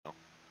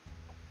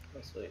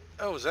sweet.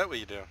 Oh, is that what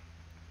you do?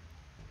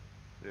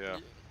 Yeah.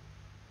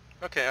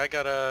 Okay, I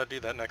gotta do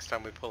that next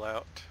time we pull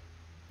out.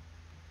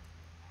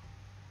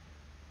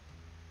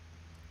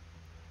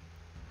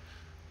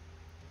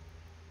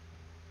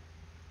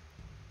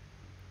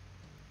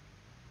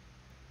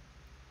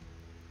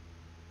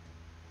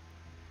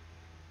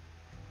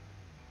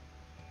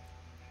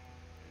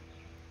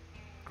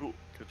 Cool.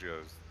 Catch you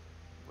guys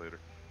later.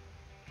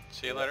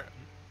 See you later.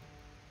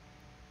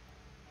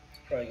 It's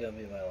probably gonna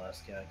be my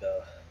last game. I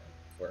go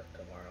work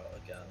tomorrow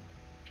again.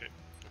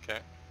 Okay.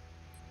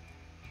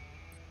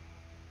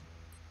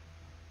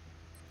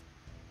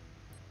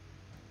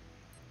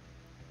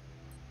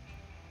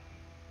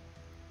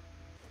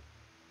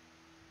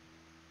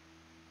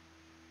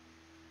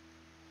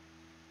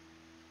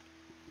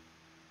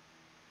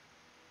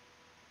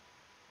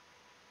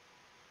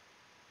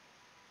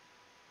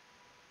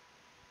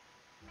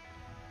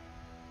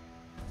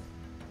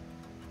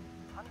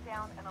 Hunt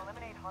down and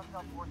eliminate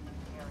hostile forces in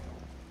the area.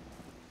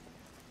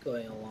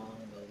 Going along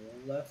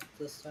the left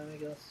this time, I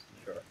guess?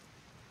 Sure.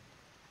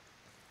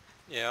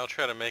 Yeah, I'll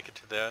try to make it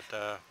to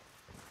that,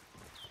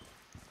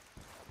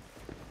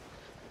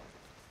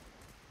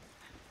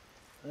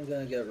 I'm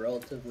gonna get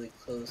relatively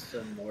close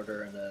to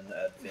mortar and then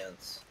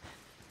advance.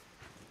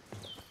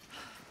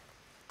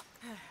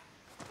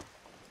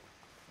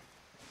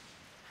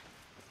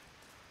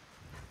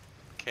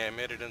 Okay, I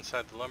made it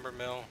inside the lumber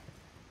mill.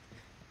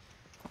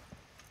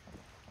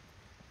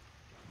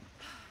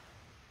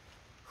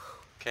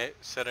 Okay,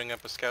 setting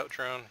up a scout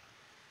drone.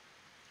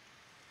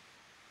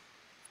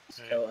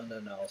 Scout and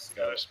then I'll Got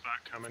scout. a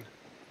spot coming.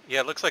 Yeah,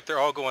 it looks like they're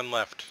all going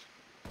left.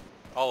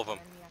 All of them.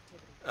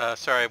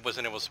 Sorry, I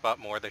wasn't able to spot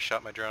more. They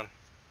shot my drone.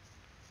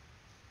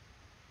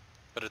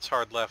 But it's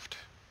hard left.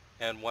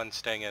 And one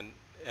staying in...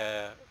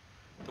 the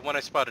one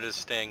I spotted is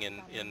staying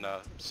in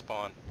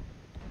spawn.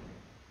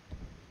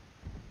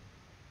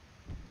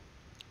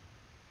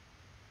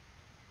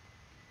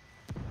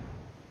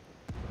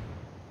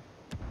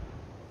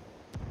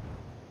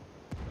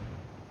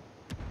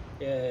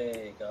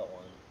 Yay, got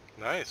one.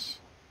 Nice.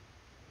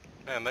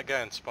 Man, that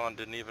guy in spawn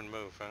didn't even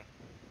move, huh?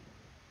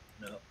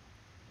 No.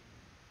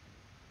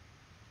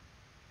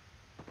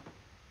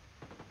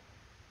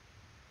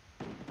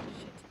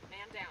 Shit,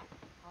 man down.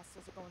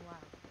 Hostiles are going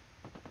loud.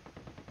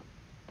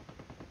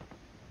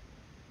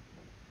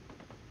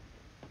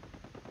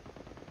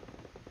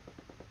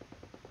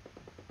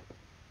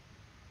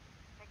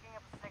 Picking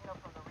up a signal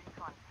from the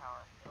Recon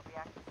tower. It'll be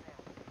active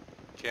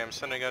soon. Okay, I'm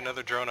sending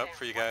another drone up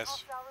for you guys. One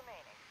hostile remaining.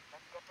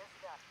 Let's get this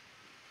done.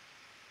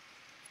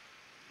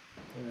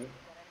 Alright.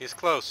 He's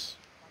close.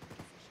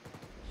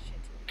 Shit.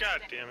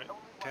 God damn it.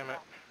 Only one Damn it.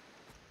 left.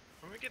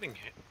 Am I getting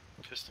hit?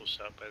 Pistol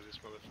shot by these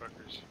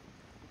motherfuckers?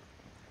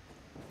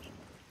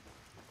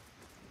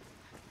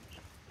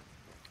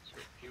 So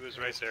he was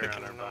right there on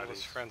Picking our all his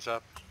bodies. friends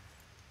up.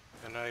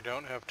 And I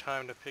don't have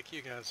time to pick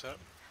you guys up.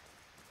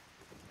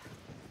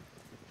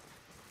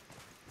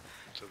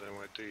 So then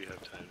what do you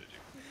have time to do?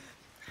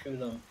 Shoot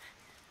him.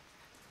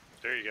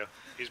 There you go.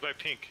 He's by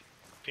pink.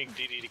 Pink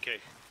DDDK.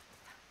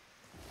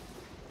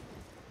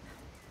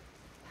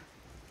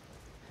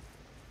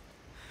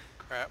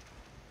 Crap.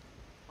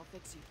 I'll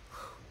fix you.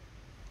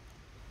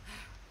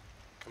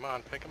 Come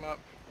on, pick him up.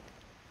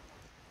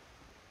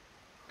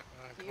 Come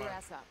on, Get come your on.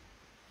 ass up.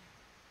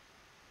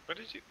 What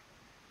did you...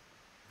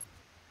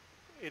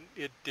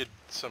 It did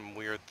some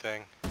weird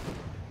thing.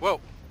 Whoa!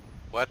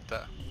 What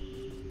the?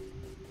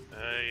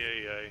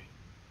 Ay.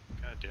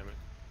 God damn it.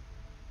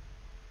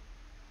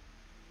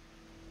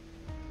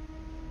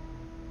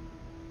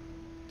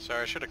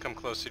 Sorry, I should have come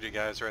closer to you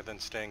guys rather than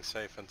staying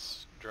safe and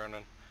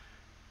droning.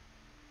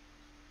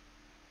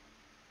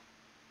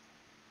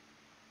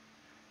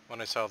 When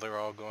I saw they were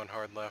all going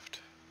hard left.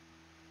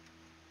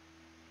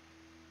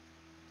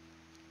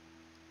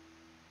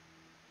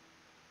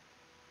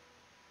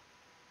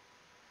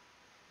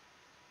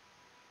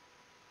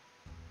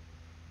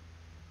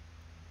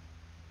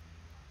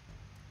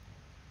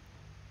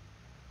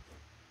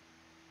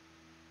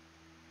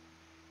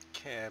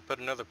 Okay, I put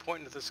another point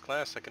into this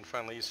class. I can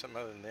finally use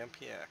something other than the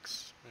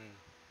MPX.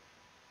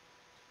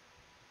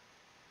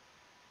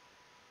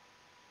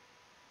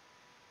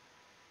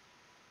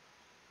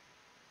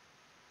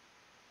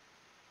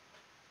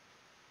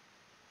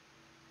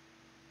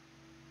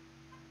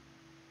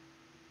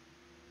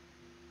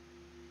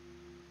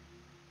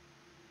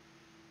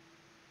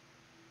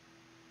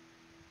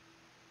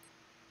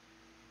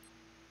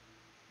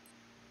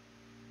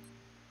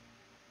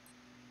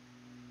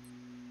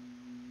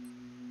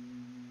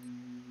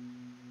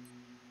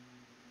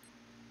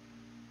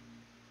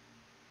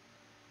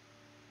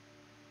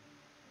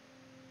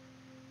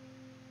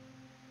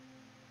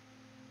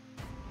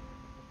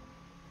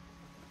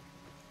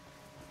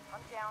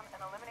 Hunt down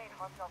and eliminate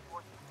hostile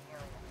forces in the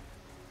area.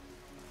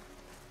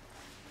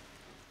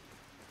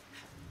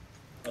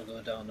 I'll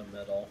go down the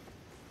middle.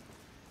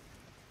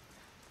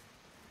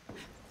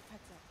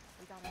 Heads up.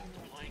 We got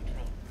enemy.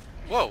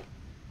 Whoa!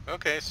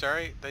 Okay,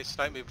 sorry. They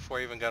sniped me before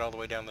I even got all the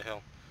way down the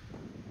hill.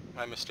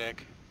 My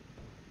mistake.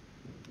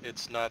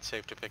 It's not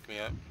safe to pick me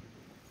up.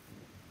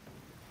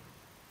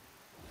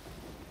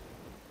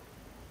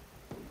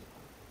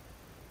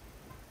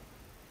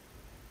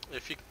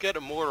 If you can get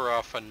a mortar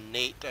off on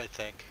Nate, I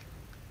think,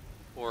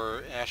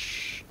 or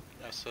Ash,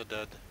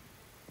 Asodud,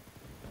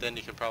 then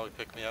you can probably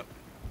pick me up.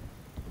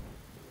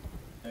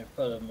 I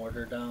put a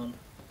mortar down.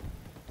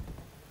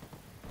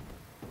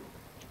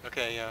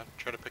 Okay, yeah,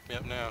 try to pick me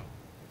up now.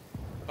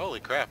 Holy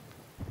crap.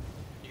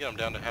 You got him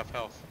down to half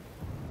health.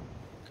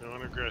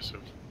 Going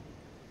aggressive.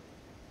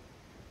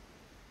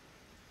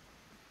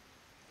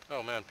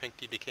 Oh man, pink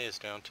DDK is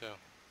down too.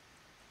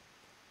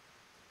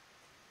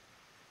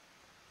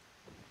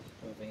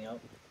 Moving up.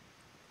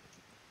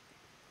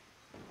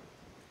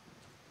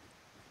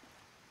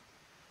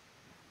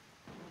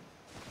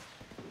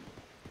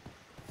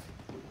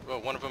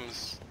 Well, one of them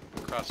is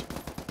across.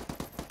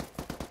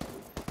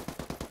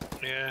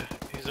 Yeah,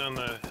 he's on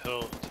the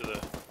hill to the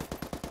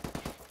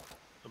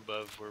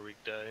above where we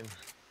died.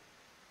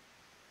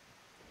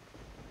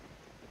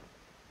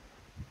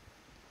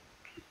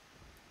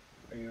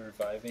 Are you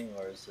reviving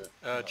or is it?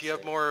 Do you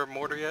have more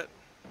mortar yet?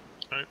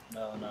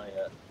 No, not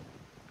yet.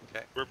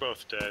 Okay. We're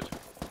both dead.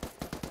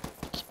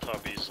 Just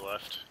puppies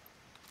left.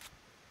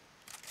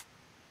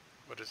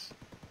 What is...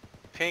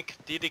 Pink,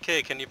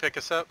 DDK, can you pick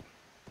us up?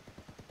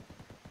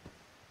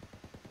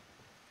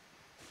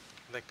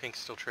 I think Pink's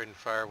still trading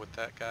fire with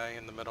that guy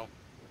in the middle.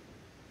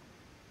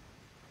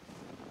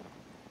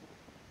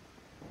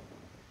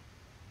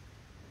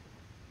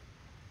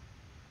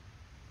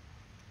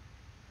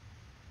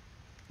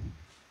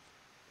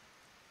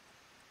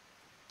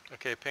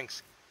 Okay,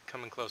 Pink's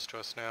coming close to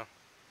us now.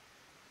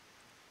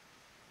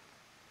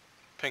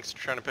 Pink's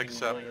trying to pick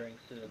us up. Loitering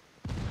soon.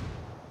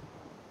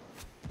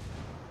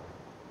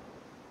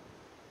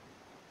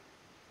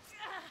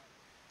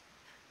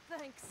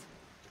 Thanks.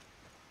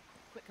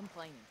 Quit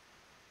complaining.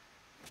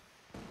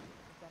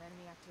 We've got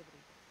enemy activity.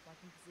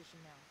 Marking position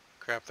now.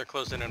 Crap, they're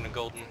closing in a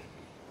golden.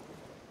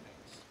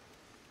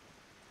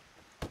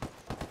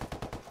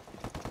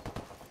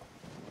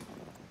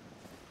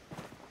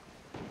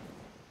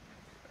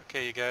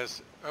 Okay, you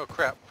guys. Oh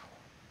crap.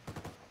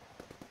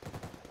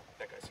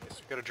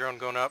 Got a drone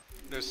going up.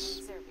 There's...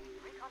 Serving.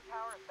 The recon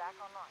tower is back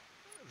online.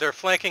 They're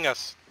flanking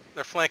us.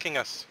 They're flanking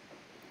us.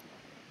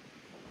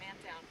 Man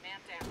down,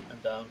 man down. I'm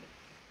down.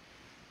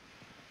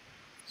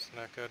 It's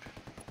not good.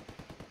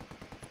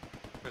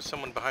 There's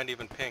someone behind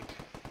even Pink.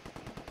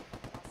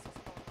 Hostiles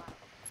going live.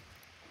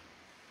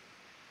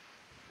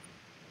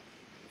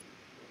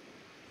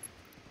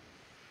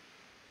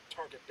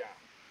 Target down.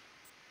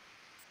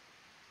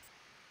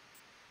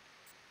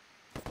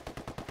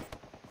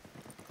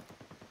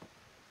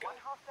 One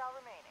hostile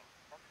remaining.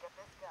 Let's get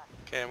this done.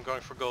 Okay, I'm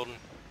going for golden.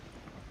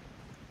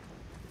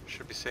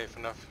 Should be safe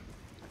enough.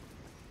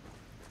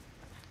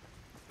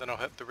 Then I'll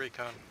hit the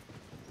recon.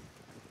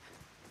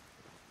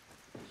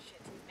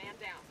 Shit, man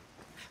down.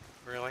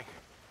 Really?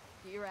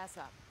 Get your ass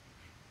up.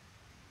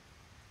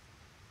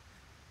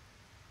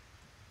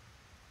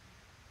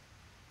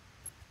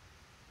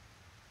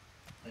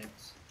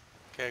 Thanks.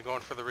 Okay,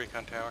 going for the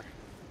recon tower.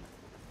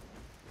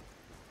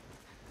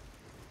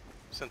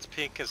 Since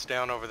Pink is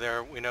down over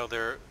there, we know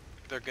they're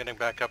getting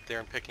back up there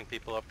and picking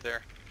people up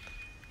there.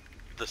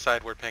 The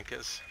side where Pink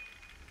is.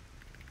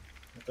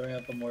 I'm throwing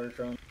up a mortar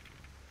drone.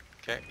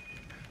 Okay.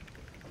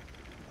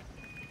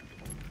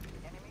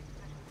 Enemy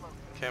position close.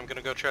 Okay, I'm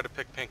gonna go try to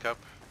pick Pink up.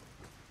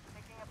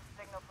 Picking up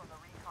a signal from the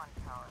recon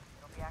tower.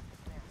 It'll be active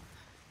soon.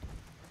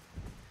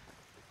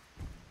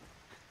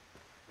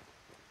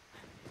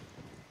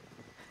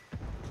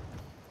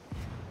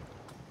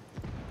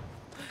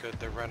 Good,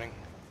 they're running.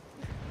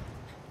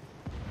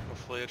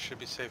 Hopefully it should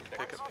be safe to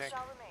pick up Pink.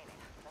 Hostile remaining.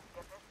 Let's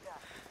get this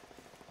done.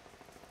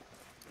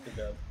 Good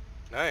job.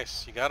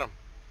 Nice, you got him.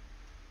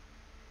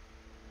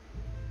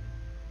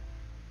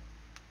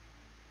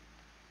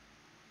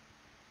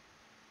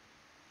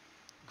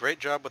 Great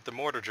job with the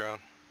mortar drone.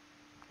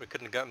 We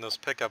couldn't have gotten those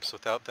pickups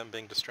without them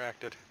being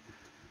distracted.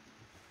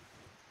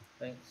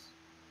 Thanks.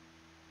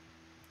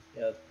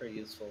 Yeah, it's pretty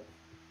useful.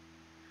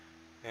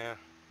 Yeah.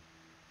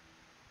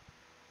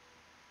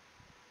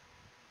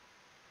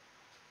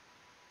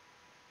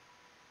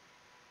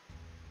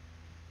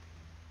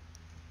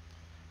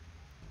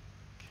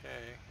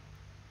 Okay.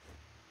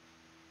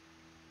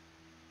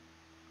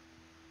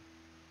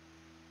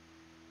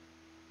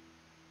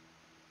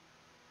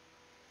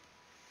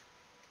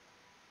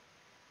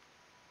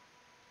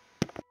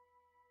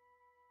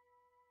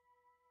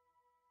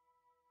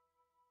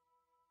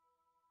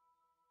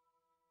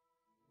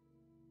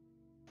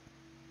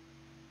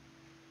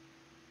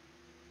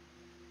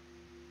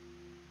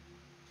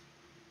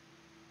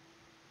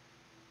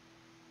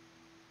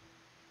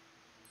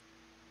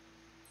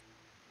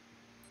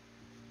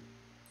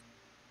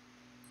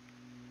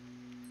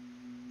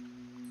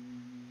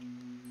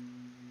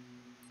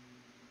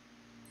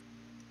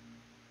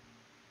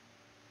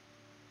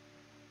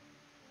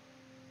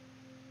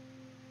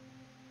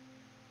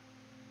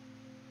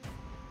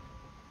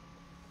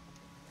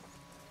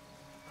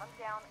 Hunt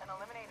down and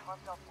eliminate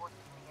hostile forces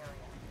in the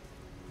area.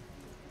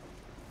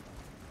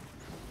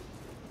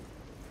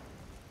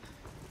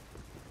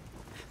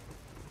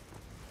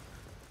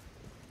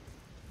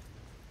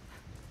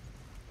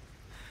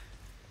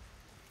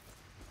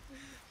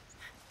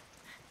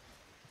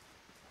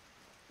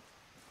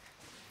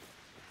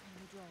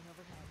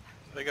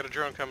 They got a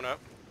drone coming up.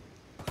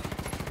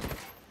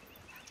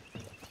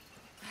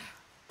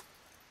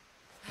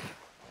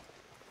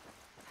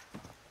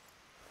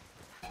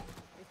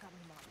 They've got me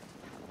marked.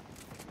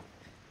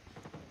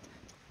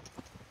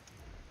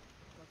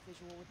 Got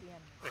visual with the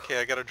enemy. Okay,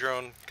 I got a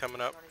drone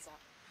coming up. Drone is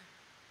up.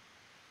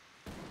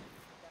 We've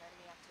got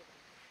enemy activity.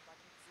 Lock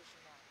in position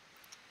now.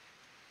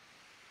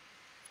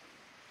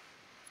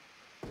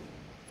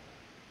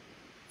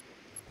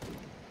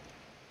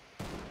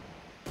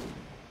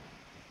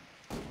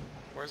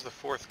 Where's the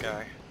fourth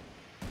guy?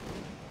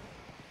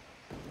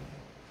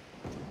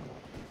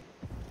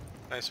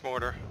 Nice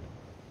mortar.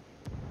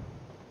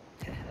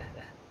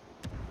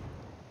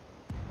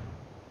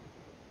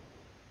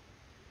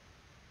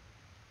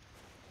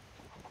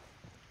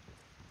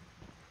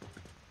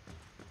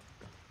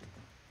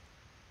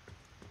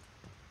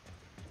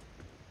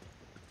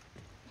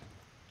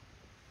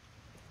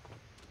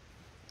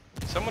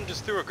 Someone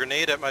just threw a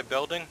grenade at my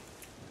building.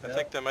 I Yep.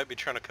 think they might be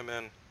trying to come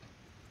in.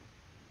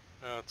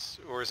 No,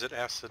 or is it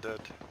acid?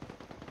 Clancy,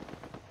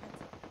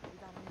 we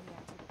got enemy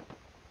activity.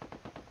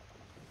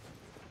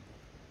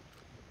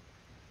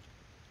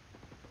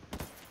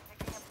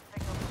 Picking up a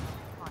signal from the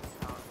recon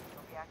tower.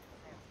 It'll be active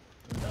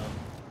soon. No.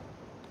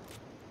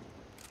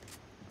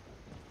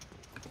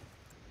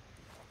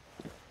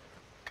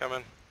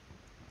 Coming.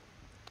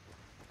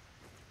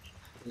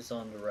 He's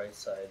on the right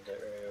side, there,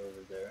 right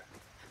over there.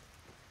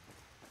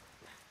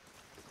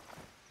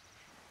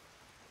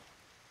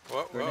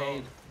 Whoa, whoa.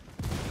 Grenade.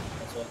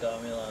 That's what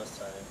got me last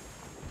time.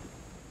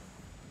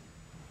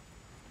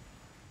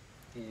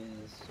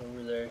 He's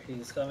over there.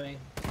 He's coming.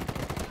 That's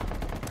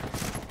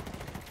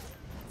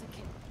a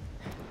kill.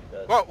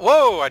 Good. Whoa,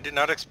 whoa! I did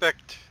not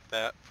expect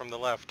that from the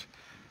left.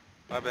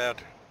 My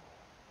bad.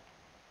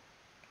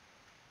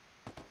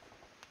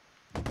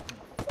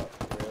 Fuck,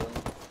 really?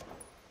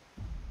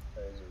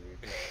 That is a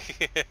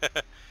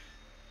replay.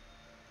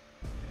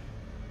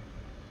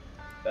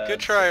 Bad Good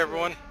try, situation.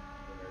 everyone.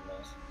 Everyone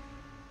else.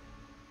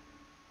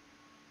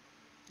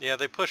 Yeah,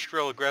 they pushed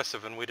real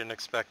aggressive and we didn't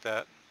expect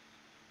that.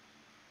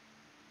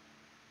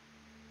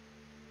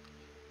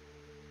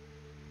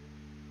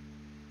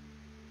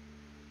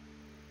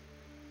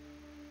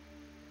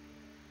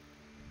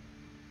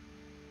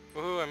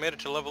 Woohoo, I made it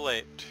to level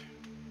 8.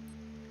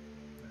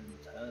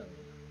 And 10.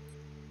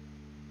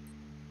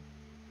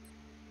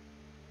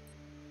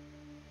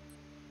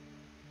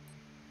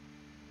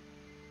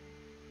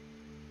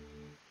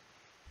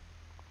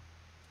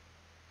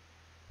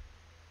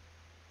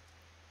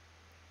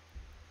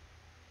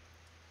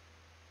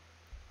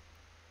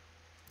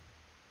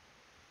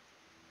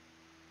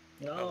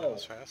 Oh, that No,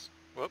 was fast.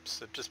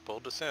 Whoops, it just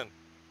pulled us in.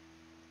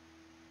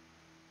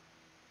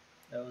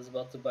 I was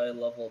about to buy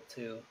level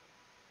 2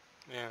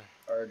 Yeah.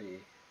 already.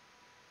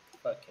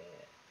 Fucking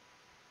it.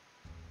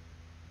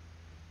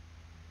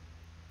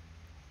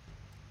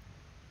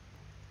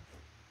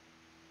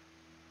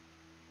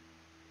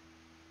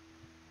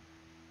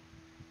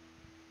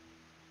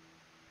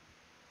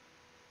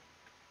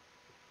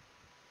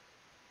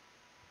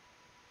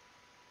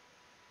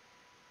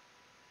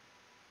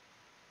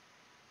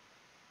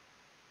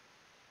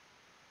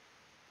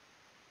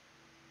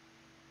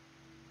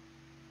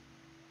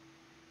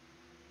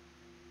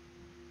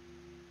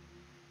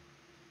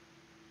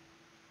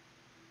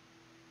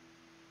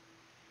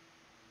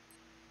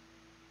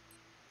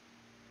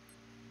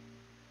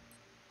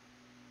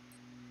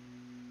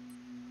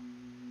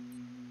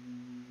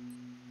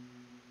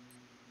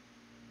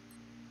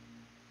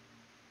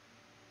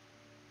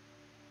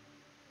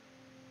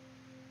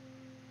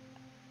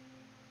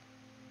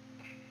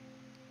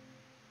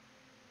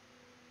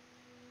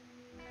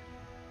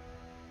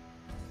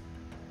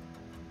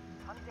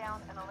 Hunt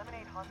down and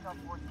eliminate hostile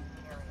forces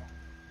in the area.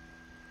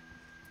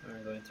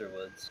 I'm going through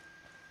woods.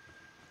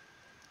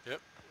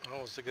 Yep,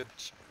 always a good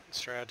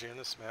strategy in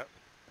this map.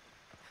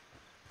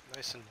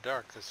 Nice and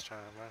dark this time,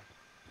 huh?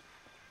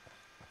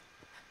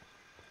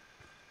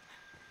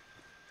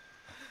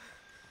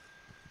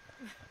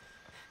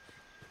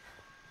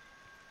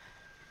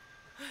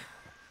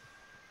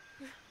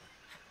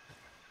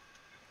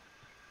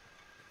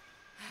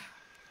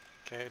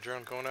 Okay,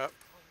 drone going up.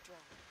 Calling drone.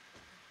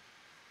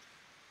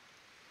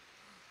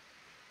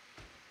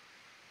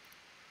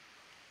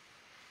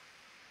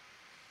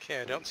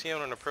 Okay, I don't see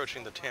anyone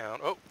approaching the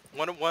town. Oh,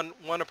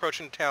 one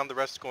approaching town, the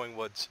rest going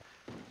woods.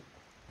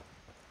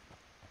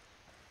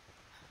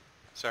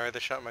 Sorry, they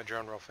shot my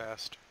drone real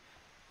fast.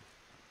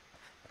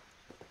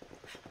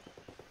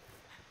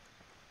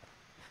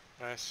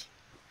 Nice.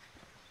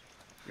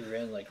 He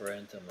ran like right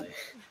into me.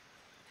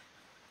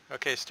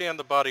 Okay, stay on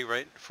the body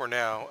right for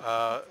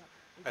now.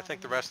 I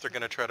think the rest are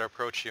going to try to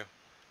approach you,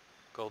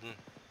 Golden.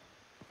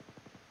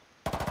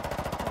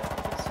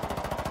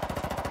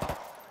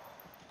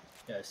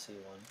 Yeah, I see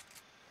one.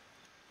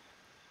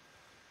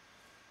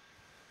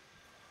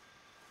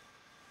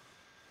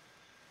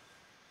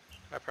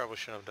 I probably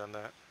shouldn't have done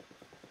that.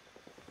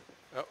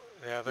 Oh,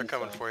 yeah, they're He's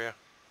coming down. for you.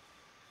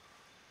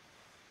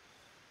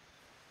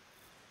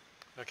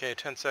 Okay,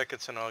 10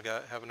 seconds and I'll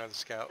have another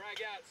scout.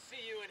 Frag out, see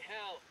you in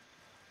hell.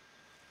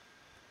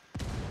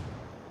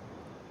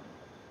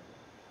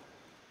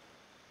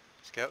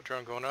 Scout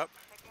drone going up.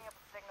 Picking up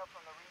a signal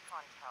from the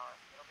Recon tower.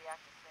 It'll be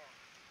active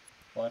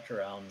soon. Watch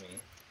around me.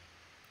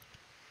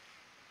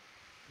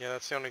 Yeah,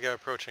 that's the only guy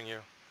approaching you.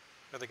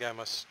 The other guy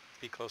must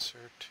be closer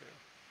to...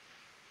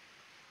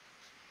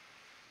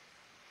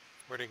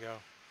 Where'd he go?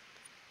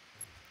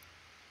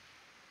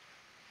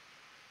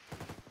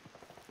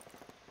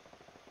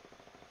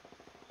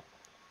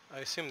 I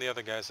assume the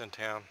other guy's in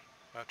town.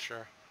 Not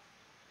sure.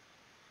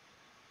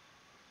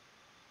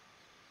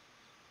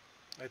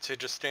 I'd say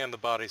just stay on the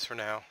bodies for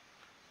now.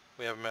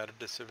 We have them at a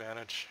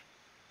disadvantage.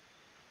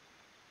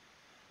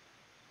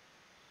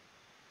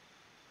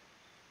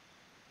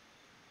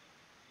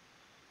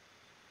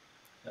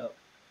 Yep.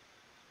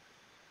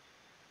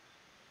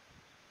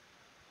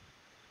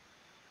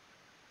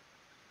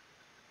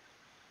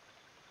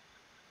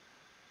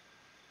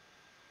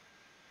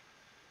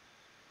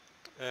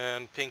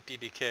 And Pink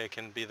DDK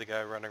can be the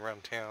guy running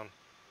around town,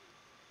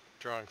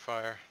 drawing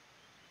fire.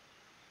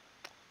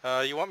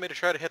 You want me to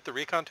try to hit the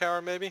Recon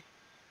tower, maybe?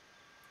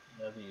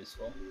 That'd be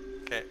useful.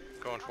 Okay,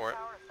 going for it.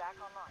 Tower is back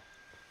online.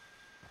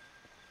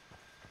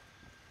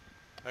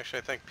 Actually,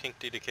 I think Pink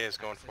DDK is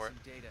going for it.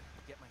 Accessing data.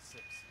 Get my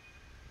sips.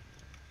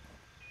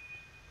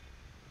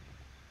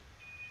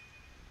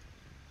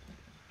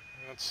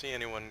 I don't see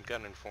anyone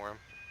gunning for him.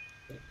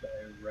 The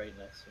guy right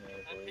next to me,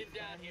 I believe.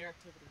 Enemy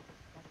activity.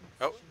 Marking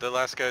Oh, position the now.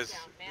 last guy's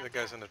the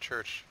guy's in the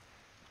church.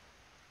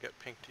 Get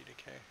Pink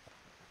DDK.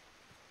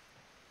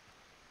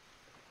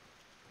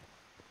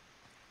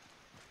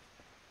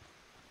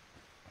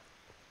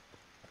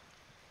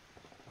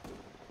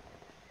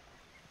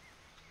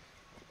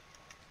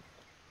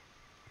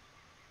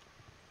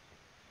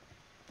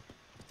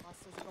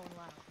 Hostiles are going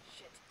loud.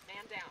 Shit,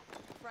 man down.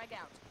 Frag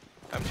out.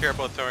 I'm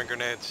terrible at throwing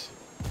grenades.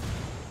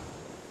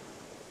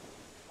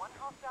 One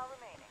hostile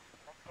remaining.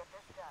 Let's get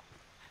this done.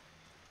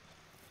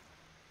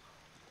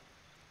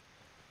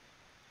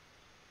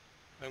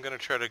 I'm gonna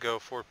try to go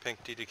for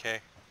Pink DDK. We've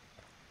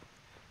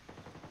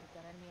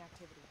got enemy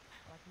activity.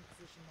 Marking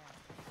position now.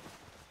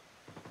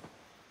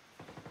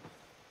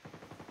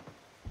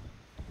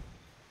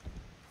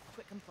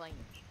 Quit complaining.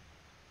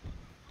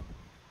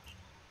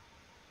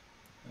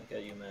 I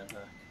got you, man. Huh?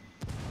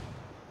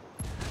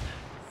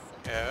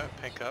 Yeah,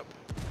 Pink up.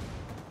 We've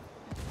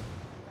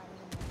got enemy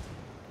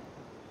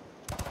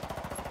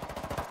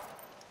activity.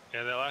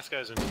 Yeah, that last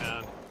guy's in town. Man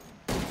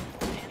down,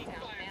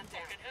 man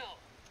down.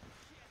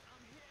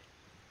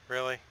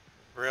 Really?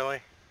 Really?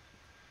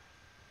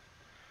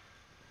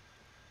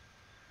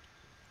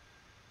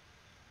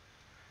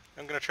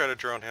 I'm gonna try to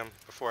drone him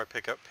before I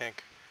pick up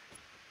Pink.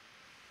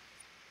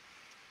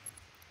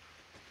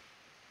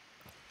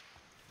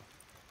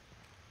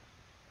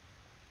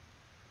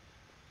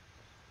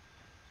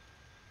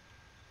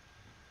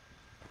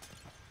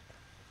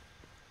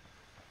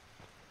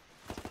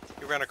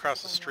 He ran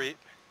across the street.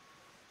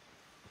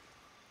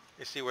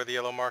 You see where the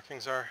yellow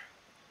markings are?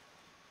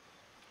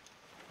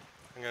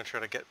 I'm gonna try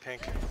to get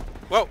Pink.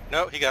 Whoa!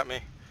 No, he got me.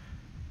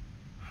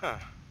 Huh.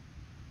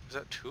 Was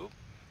that two?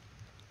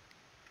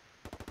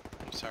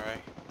 I'm sorry.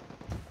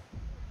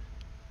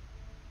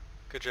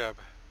 Good job.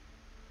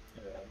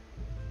 Yeah.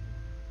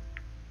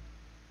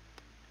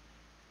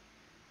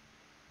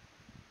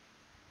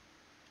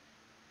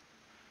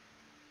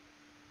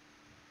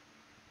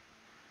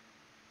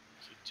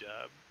 It's a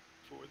job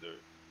for the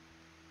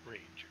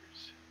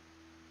Rangers.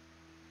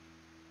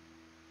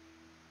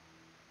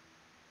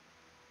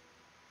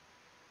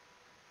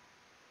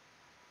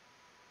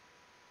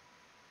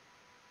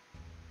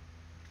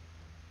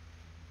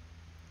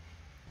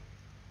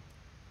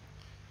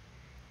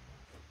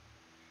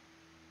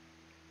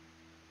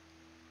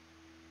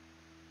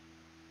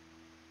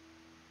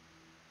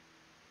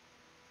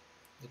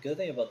 The good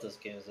thing about this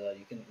game is that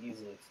you can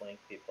easily flank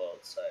people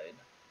outside,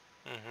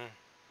 Mm-hmm.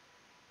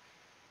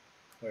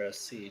 whereas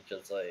Siege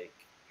is like,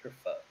 you're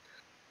fucked.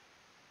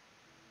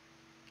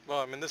 Well,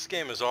 I mean, this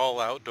game is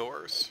all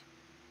outdoors,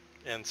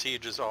 and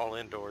Siege is all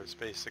indoors,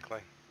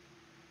 basically.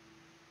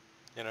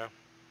 You know?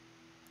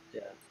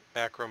 Yeah.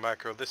 Macro,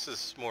 micro. This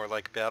is more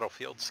like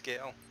Battlefield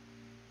scale,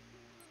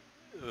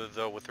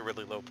 though with a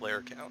really low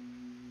player count.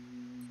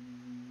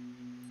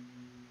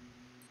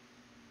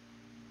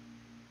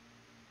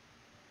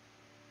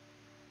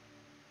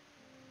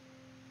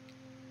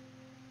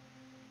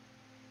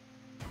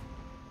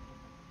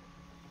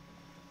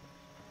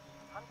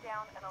 Hunt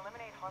down and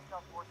eliminate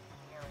hostile forces in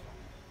the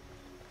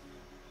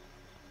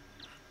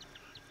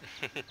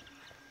area.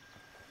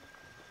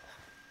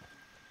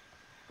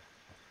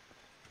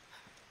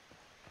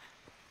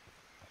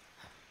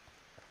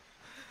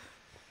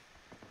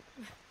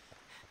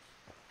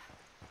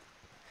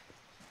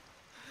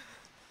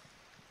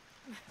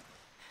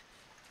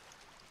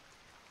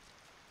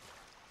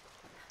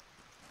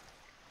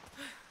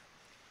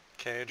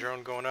 Okay,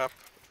 drone going up.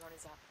 Drone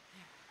is up.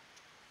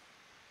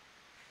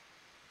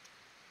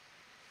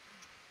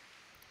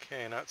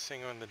 Okay, not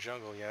seeing her in the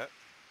jungle yet.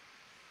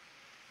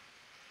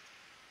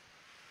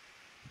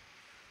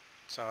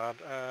 So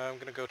I'm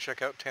gonna go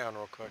check out town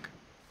real quick.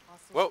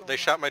 Hostiles Whoa, going they loud.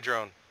 shot my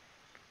drone.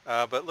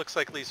 But looks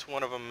like at least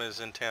one of them is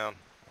in town.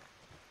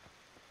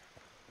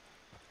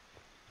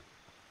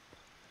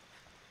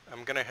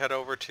 I'm gonna head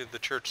over to the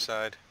church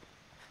side.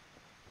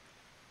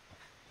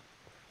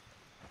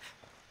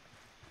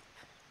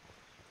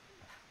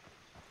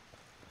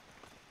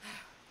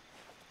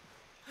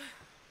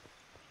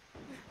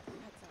 Heads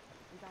up.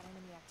 We got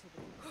enemy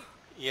activity.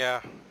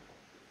 Yeah,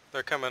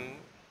 they're coming.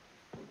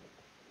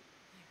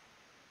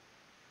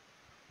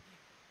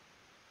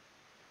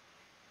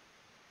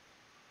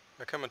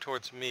 They're coming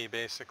towards me,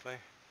 basically.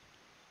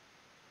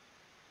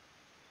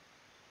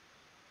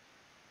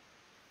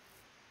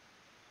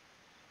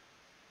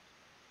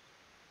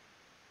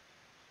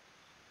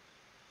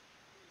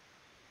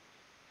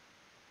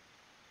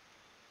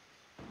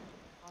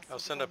 I'll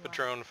Hostiles send up a online.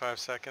 drone in 5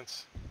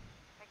 seconds.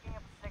 Picking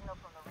up a signal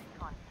from the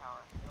Recon tower.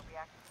 It'll be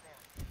active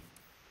soon.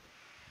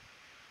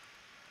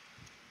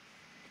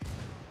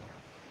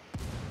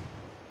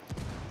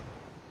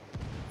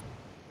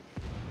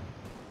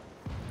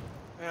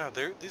 Yeah,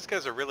 these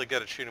guys are really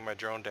good at shooting my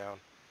drone down.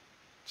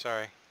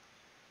 Sorry.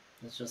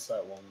 It's just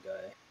that one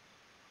guy.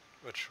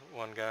 Which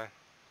one guy?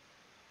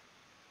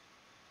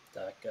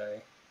 That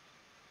guy.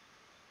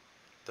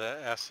 The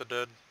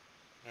Acidid?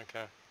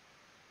 Okay.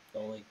 The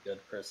only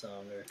good person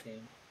on their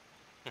team.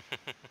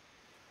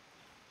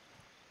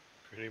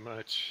 Pretty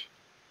much.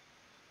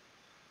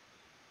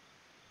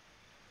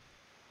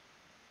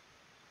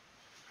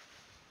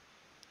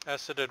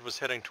 Acidid was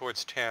heading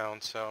towards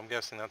town, so I'm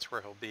guessing that's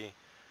where he'll be.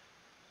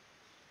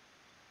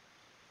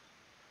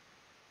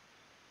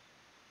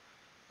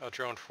 I'll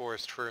drone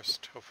Forest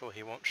first. Hopefully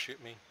he won't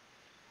shoot me.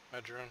 My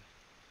drone.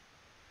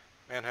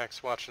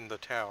 Manhack's watching the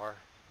tower,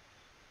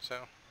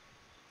 so.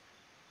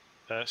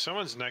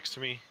 Someone's next to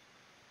me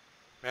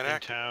in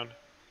Manhack? town.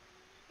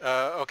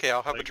 Okay,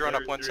 I'll have a Like, drone up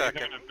they're 1 either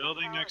second. in a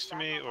building next to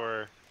me,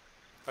 or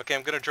Okay,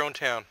 I'm gonna drone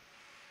town.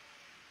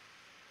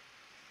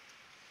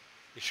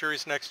 You sure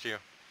he's next to you?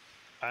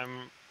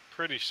 I'm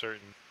pretty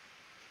certain.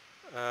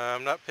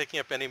 I'm not picking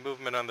up any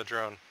movement on the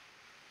drone.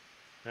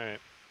 All right.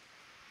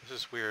 This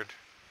is weird.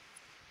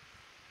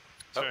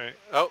 It's all right.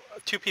 Oh,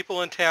 2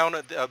 people in town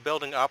at the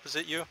building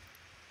opposite you.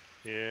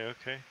 Yeah.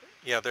 Okay.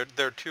 Yeah, there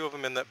are 2 of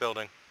them in that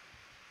building.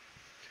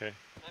 Okay.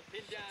 I'm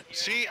pinned down here.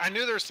 See, I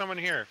knew there was someone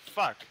here.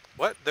 Fuck.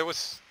 What? There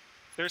was...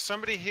 There's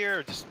somebody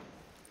here. Just.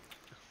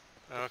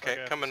 Okay,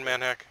 fuck coming, after.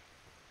 Manhack.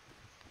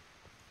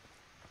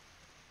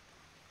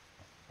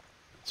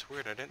 It's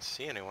weird, I didn't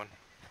see anyone.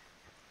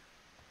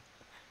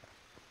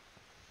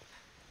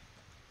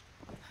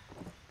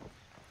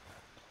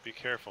 Be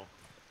careful.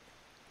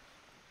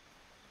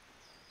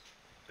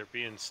 They're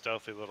being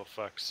stealthy little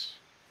fucks.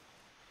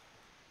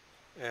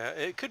 Yeah,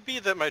 it could be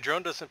that my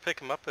drone doesn't pick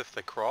them up if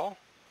they crawl.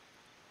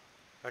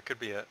 That could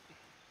be it.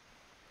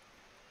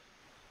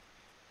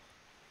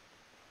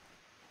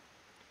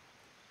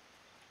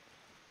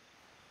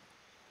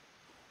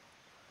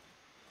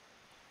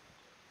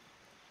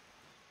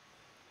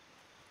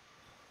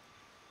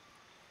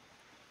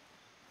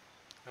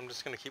 I'm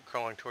just gonna keep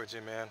crawling towards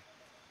you, man.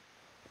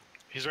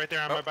 He's right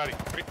there on Oh. my body,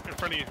 right in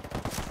front of you.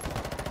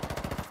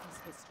 He's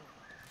history.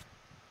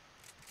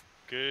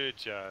 Good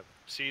job.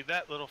 See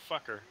that little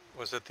fucker?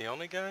 Was it the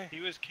only guy? He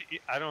was.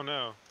 I don't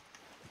know.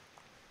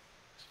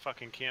 He's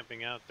fucking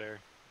camping out there.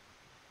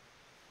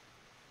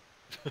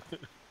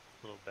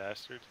 Little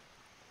bastard.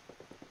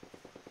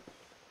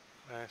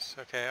 Nice.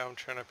 Okay, I'm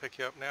trying to pick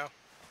you up now.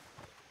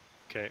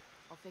 Okay.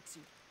 I'll fix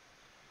you.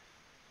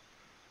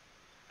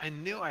 I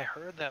knew I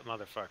heard that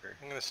motherfucker.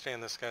 I'm gonna stay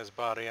in this guy's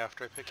body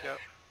after I pick you up.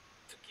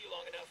 Took you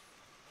long enough.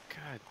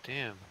 God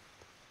damn.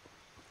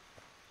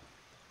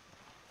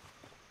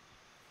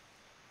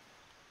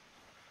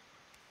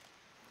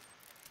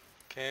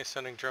 Okay,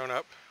 sending drone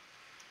up.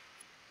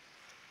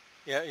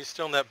 Yeah, he's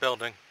still in that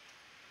building.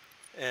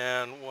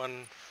 And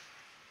one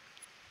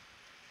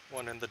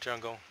in the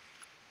jungle.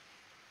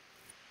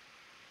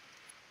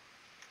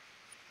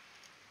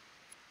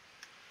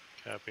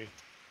 Copy.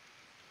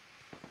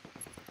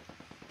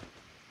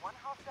 One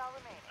hostile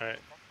remaining. All right.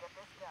 Let's get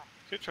this done.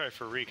 Could try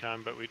for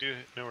recon, but we do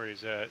know where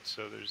he's at,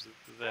 so there's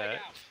Frag that.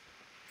 out.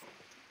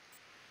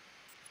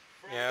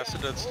 Frag Yeah, so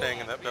out. that's staying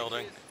in Hold that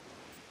building. bitches.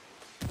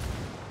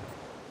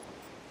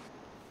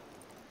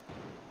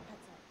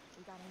 Heads up.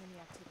 We got enemy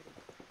activity.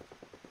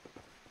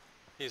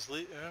 He's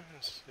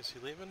is he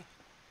leaving?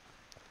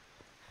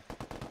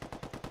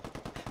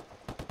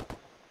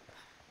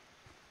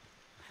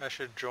 I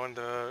should join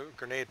the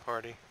grenade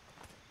party.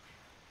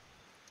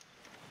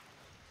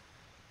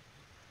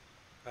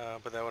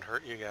 But that would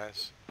hurt you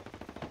guys.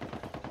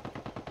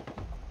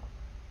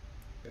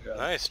 Good job.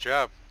 Nice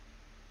job.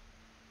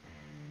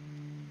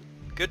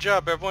 Good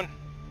job, everyone.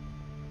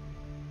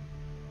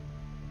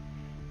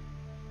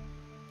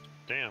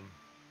 Damn.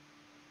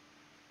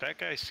 That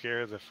guy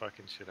scared the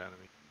fucking shit out of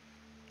me.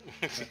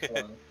 That's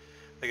fun.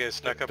 The guy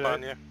snuck up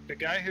on you. The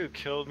guy who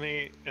killed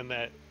me and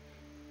that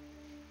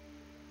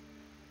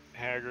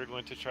Haggard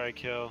went to try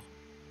kill,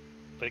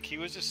 like he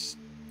was just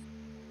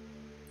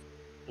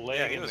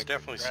laying he in was the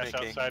definitely grass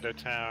sneaky. outside of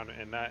town,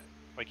 and not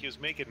like he was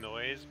making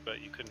noise,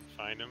 but you couldn't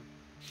find him.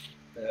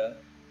 Yeah.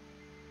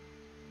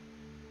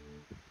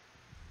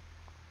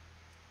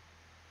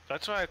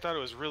 That's why I thought it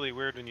was really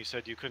weird when you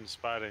said you couldn't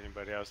spot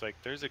anybody. I was like,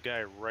 there's a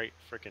guy right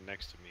freaking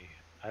next to me.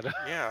 I don't.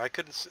 Yeah, I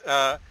couldn't.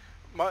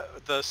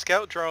 The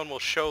scout drone will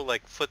show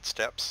like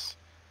footsteps,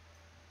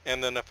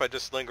 and then if I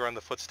just linger on the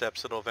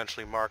footsteps, it'll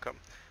eventually mark them.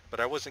 But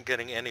I wasn't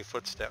getting any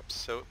footsteps,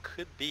 so it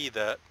could be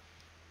that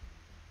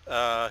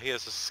he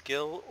has a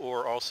skill,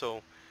 or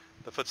also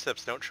the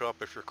footsteps don't show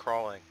up if you're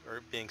crawling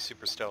or being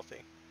super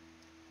stealthy.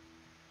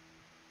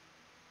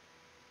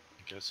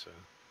 I guess so.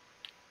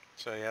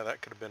 So yeah,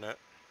 that could have been it.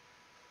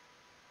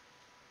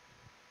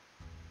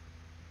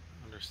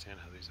 I don't understand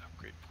how these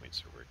upgrade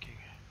points are working.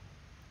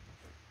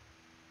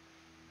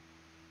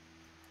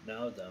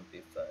 Now down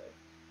B5.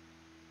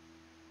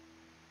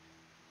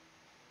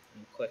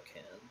 And quick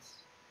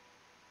hands.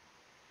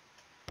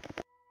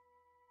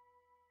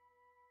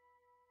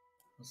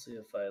 Let's see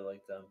if I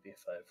like down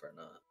B5 or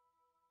not.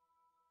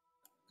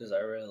 Because I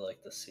really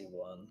like the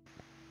C1.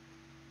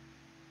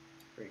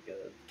 It's pretty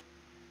good.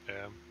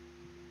 Yeah.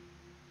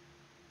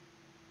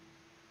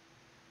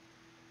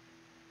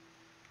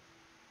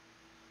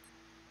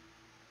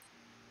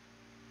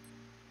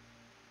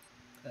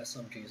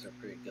 SMGs are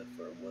pretty good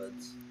for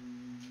woods.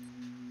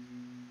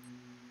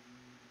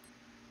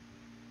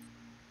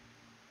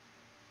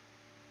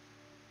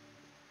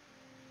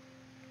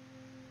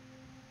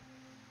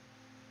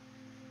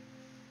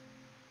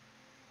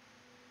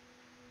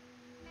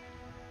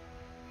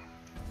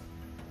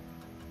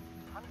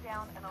 Hunt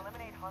down and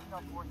eliminate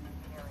hostile forces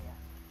in the area.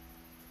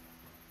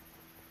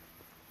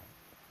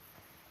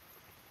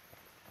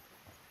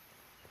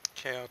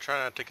 Okay, I'll try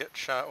not to get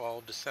shot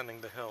while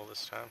descending the hill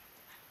this time.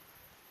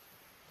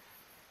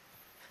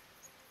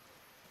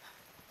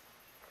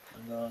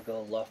 I'm gonna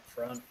go left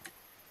front.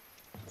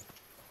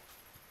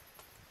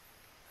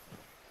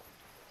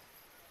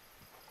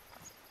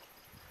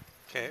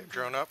 Okay,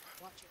 drone up.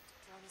 Watch it.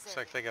 Drone is Looks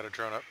there. like they got a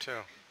drone up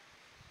too.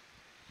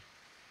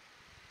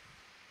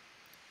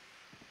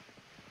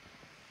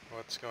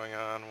 What's going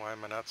on? Why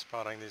am I not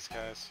spotting these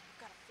guys?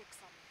 We've got a fix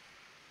on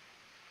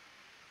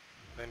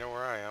them. They know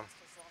where I am.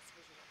 Hostiles lost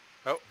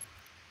visual.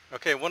 Oh,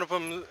 okay. One of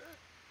them,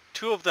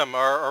 two of them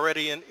are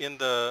already in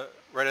the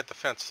right at the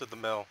fence of the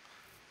mill.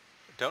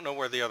 Don't know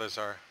where the others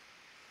are.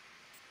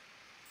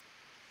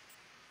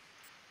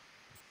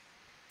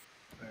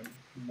 I'm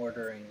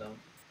mortaring them.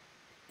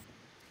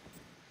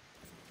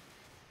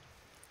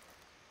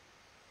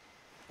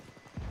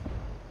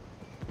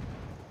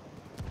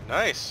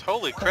 Nice.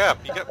 Holy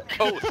crap! You got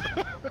both.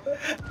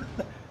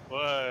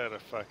 What a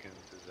fucking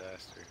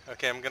disaster.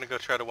 Okay, I'm gonna go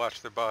try to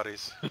watch their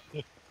bodies.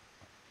 He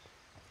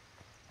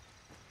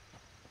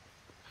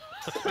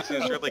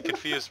seems really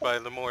confused by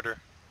the mortar.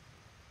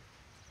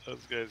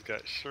 Those guys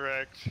got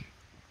shreked.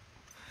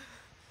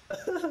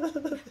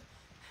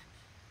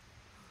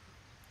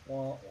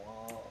 Wah, wah.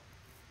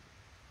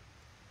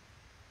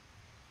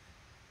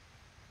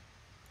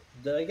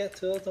 Did I get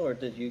two of them, or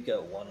did you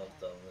get one of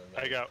them?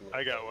 And I got blew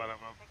one it of up?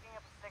 them. Picking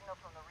up a signal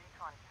from the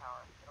Recon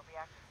tower. It'll be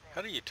active soon.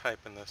 How do you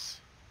type in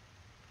this?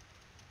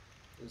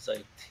 It was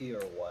like T or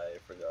Y, I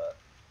forgot.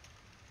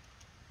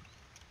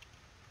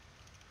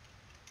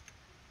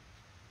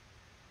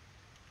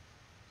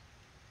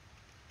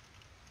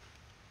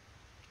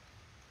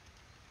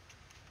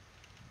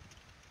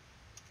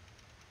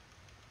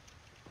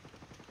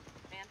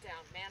 Man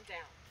down. Man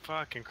down.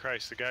 Fucking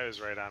Christ, the guy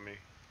was right on me.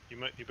 You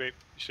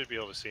should be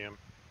able to see him.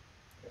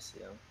 I see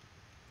him.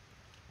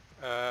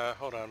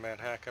 Hold on, man.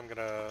 Hack. I'm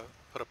gonna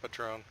put up a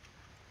drone.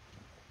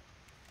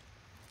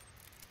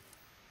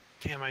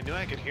 Damn, I knew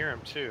I could hear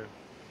him too.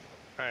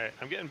 Alright,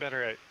 I'm getting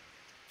better at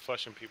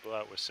flushing people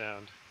out with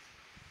sound.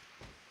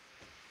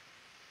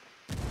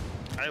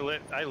 I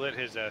lit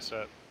his ass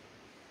up.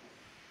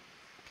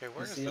 Okay,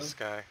 where is see this him?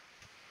 guy?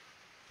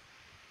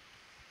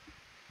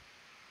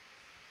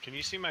 Can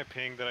you see my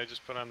ping that I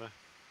just put on the...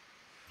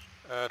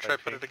 Try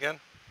put it again.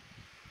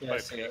 Yeah, I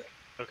see it.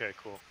 Okay,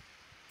 cool.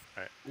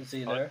 Is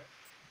he I'll- there?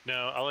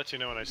 No, I'll let you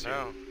know when I see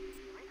No, him. The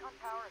Recon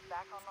tower is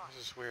back online.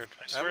 this is weird.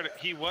 I swear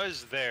he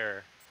was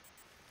there.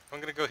 I'm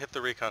gonna go hit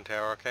the recon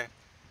tower. Okay.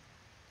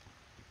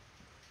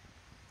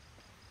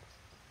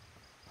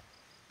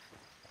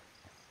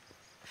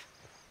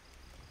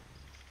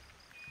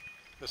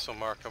 This will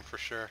mark him for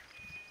sure.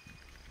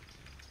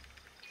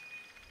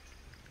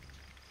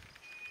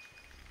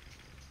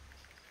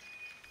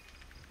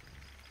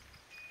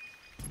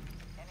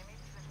 Enemy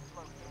positions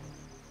located.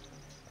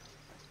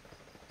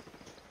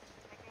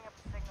 Picking up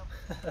a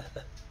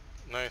signal.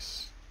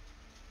 Nice.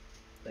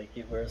 Thank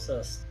you for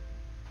assist.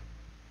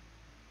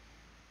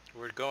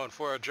 We're going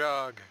for a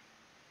jog.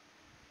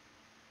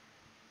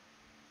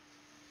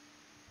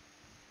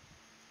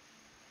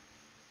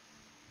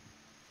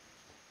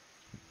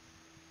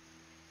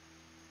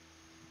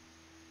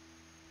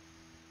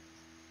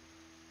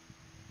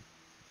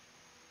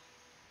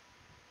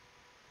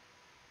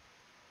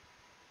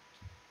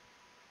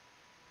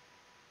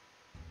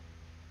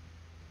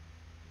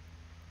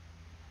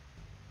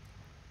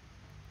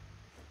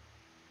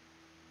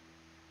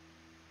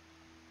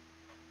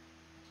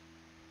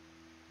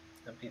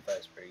 MP5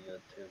 is pretty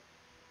good too.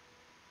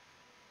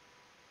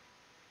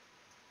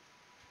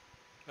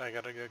 I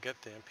gotta go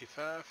get the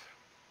MP5.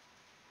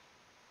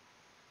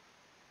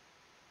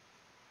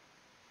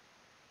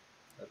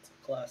 That's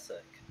a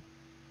classic.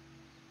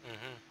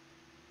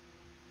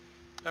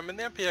 I mean,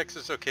 the MPX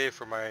is okay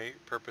for my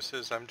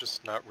purposes. I'm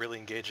just not really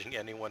engaging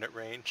anyone at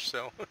range,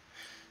 so...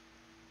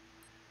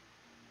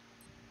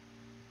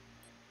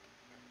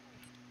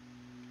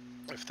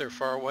 If they're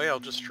far away, I'll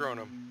just drone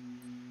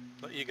them.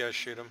 Let you guys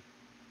shoot them.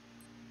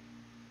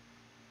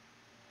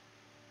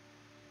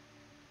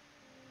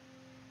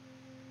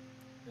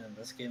 Man,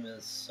 this game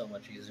is so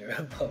much easier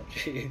than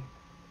PUBG.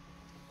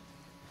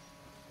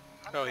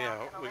 Oh yeah,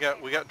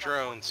 we got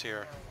drones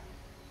here.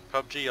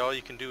 PUBG, all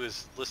you can do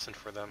is listen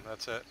for them.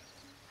 That's it.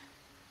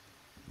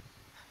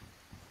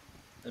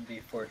 And be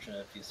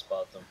fortunate if you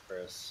spot them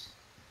first.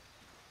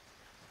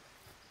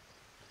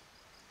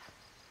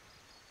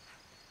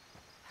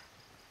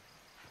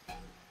 Enemy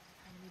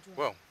drone.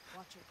 Whoa.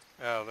 Watch it.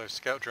 Oh, their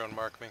scout drone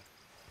marked me.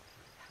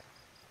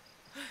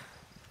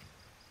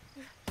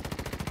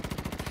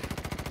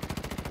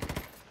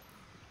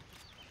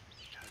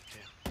 God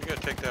damn. We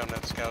gotta take down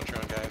that scout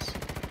drone, guys.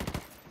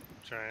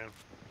 Trying.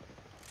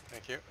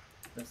 Thank you.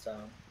 This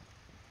down.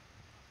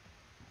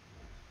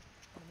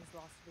 Enemy's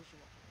lost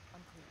visual.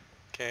 Unclear.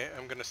 Okay,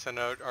 I'm gonna send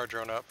out our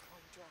drone up. On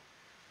drone.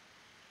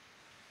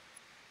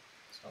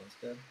 Sounds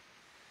good.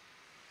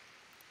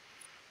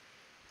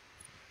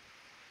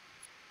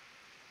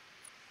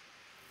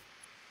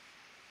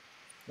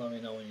 Let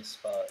me know when you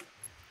spot.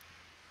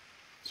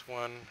 There's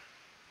one. Enemy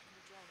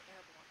drone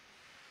airborne.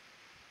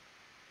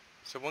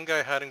 So one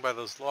guy hiding by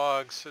those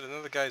logs, and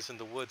another guy's in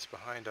the woods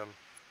behind him.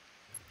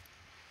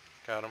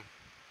 Got him.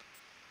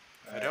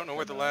 I don't know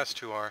where the last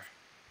two are.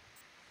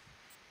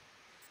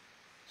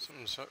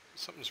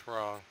 Something's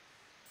wrong.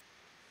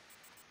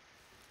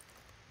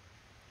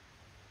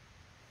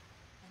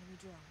 Enemy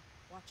drone.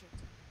 Watch it.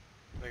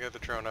 I got the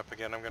drone up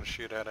again. I'm gonna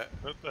shoot at it.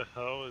 What the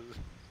hell is...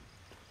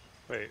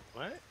 Wait,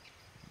 what?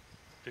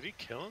 Did he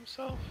kill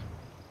himself?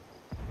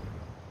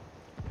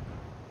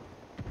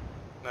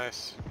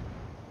 Nice.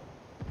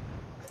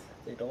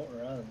 They don't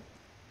run.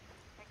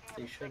 Picking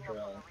They up should signal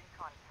run. from the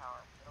Recon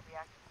tower. It'll be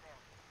active soon.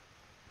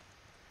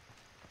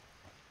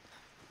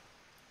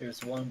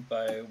 There's one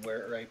by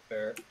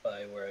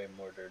by where I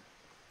mortared.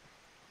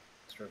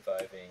 It's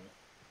reviving.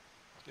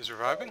 He's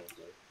reviving?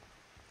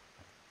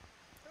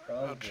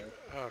 Probably.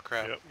 Oh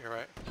crap! Yep. You're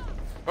right.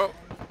 Oh.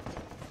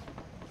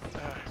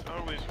 It's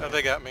always... Oh,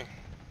 they got me.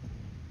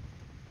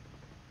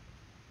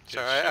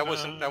 Sorry, I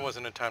shit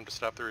wasn't in time to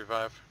stop the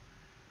revive.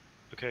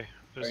 Okay,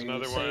 there's Are you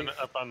another one safe?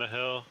 up on the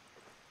hill.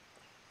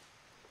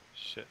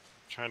 Shit,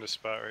 trying to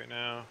spot right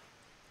now.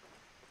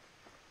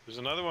 There's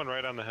another one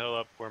right on the hill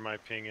up where my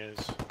ping is.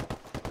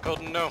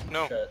 Golden, no.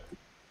 Shit.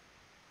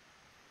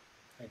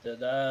 I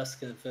did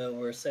ask if it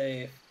were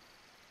safe.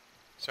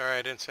 Sorry,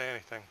 I didn't say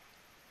anything.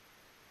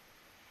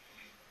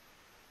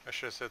 I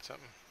should have said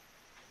something.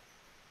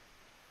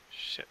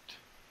 Shit.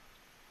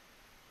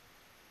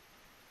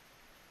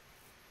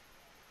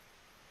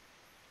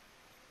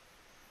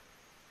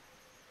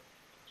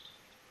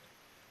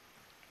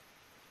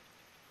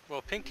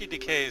 Well, Pinky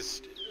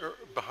Decay's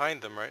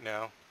behind them right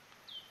now.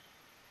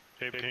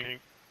 Hey, Pink,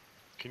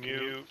 can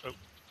you... Oh.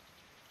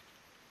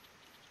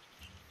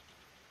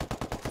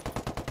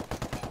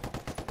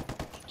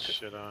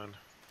 Shit on.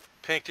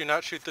 Pink, do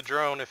not shoot the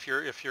drone if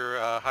you're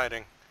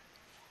hiding.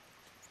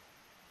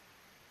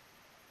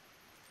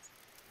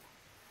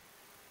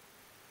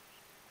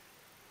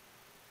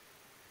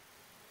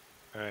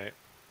 Alright.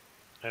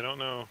 I don't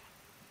know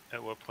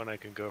at what point I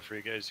can go for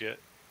you guys yet.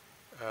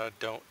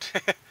 Don't.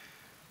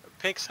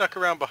 Pink snuck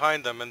around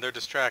behind them and they're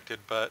distracted,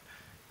 but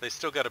they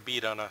still got a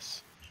beat on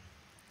us.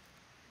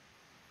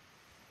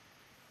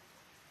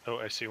 Oh,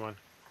 I see one.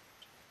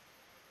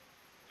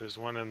 There's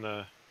one in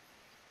the...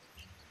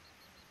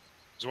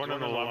 There's one in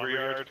the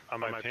lumberyard on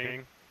my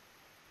ping.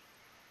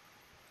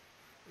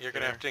 You're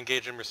gonna have to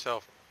engage him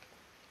yourself.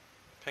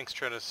 Pink's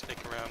trying to sneak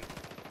around.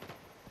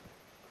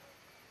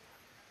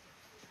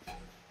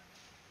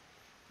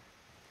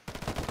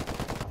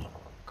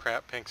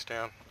 Crap, Pink's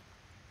down.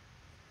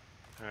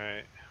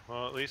 Alright.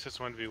 Well, at least it's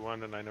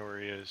 1v1 and I know where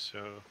he is,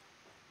 so...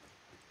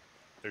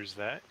 There's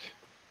that.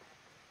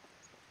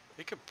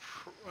 You could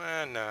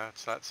no,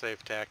 it's not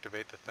safe to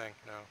activate the thing,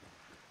 no.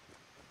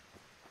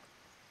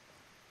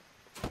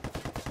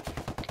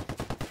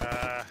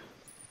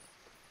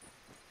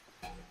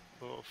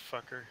 Little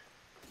fucker.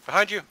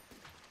 Behind you!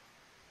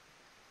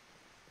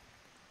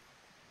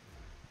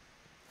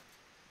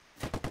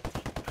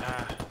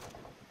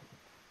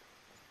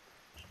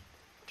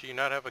 Do you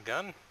not have a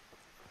gun?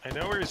 I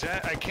know where he's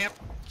at. I can't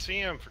see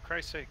him, for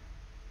Christ's sake.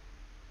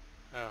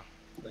 Oh,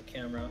 The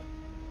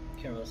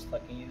camera's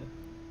fucking you.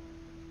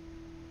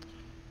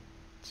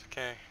 it's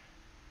okay.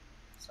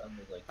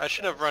 Sounded like I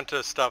should have run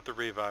to stop the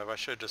revive. I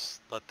should have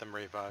just let them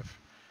revive.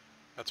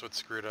 That's what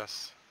screwed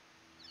us.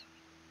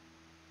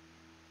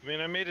 I mean,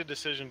 I made a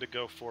decision to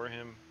go for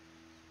him.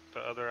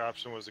 The other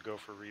option was to go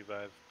for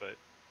revive, but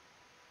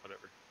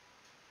whatever.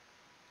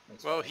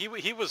 That's Well,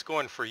 fine. he was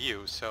going for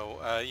you,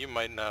 so you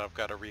might not have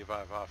got a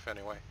revive off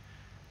anyway.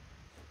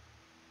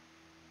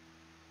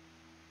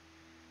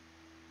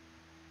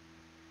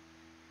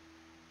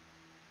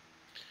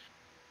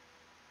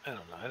 I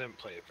don't know. I didn't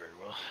play it very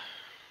well.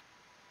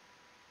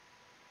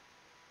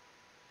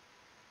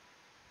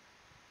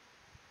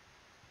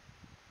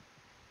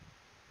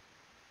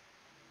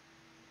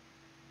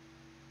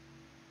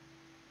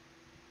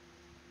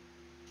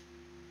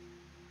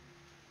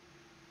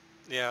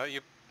 Yeah,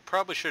 you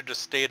probably should have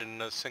just stayed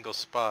in a single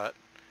spot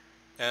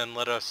and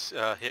let us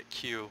hit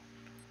Q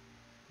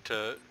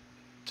to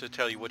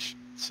tell you which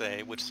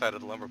side of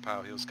the lumber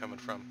pile he was coming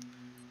from.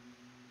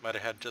 Might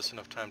have had just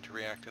enough time to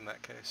react in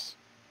that case.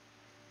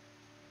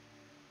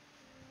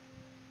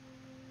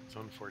 It's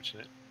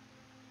unfortunate.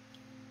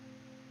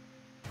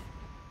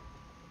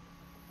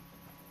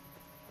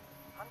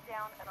 Hunt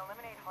down and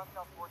eliminate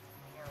hostile forces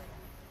in the area.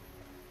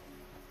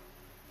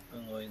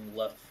 I'm going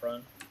left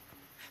front.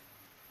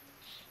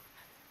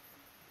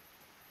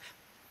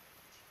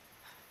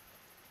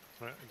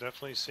 I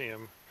definitely see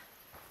him.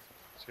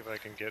 See if I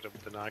can get a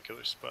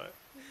binocular spot.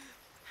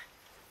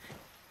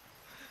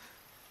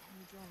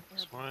 Enemy drone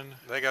This airborne. one.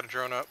 They got a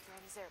drone up.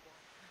 Drone is airborne.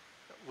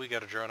 We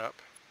got a drone up.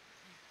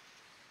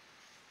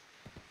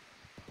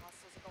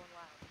 Hostiles are going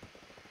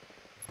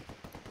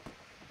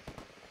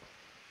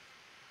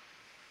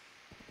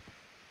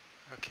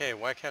loud. Okay,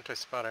 why can't I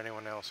spot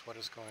anyone else? What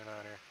is going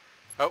on here?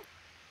 Oh!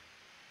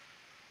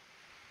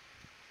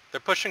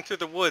 They're pushing through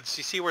the woods.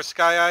 You see where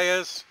Sky Eye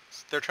is?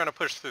 They're trying to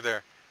push through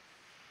there.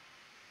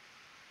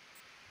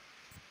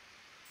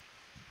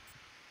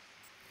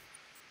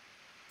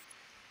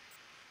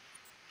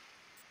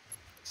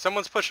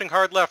 Someone's pushing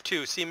hard left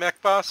too. See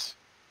Mech Boss?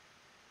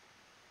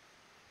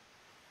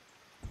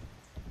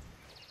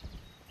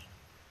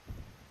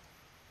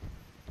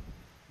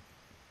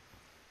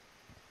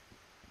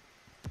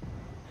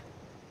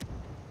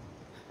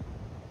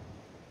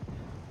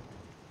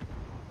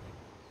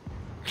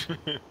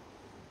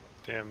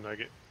 Damn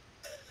nugget.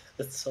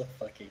 It's so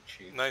fucking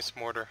cheap. Nice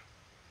mortar.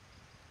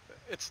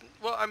 It's,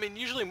 well, I mean,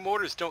 usually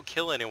mortars don't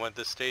kill anyone at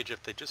this stage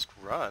if they just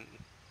run.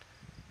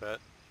 But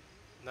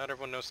not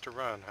everyone knows to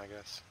run, I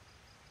guess.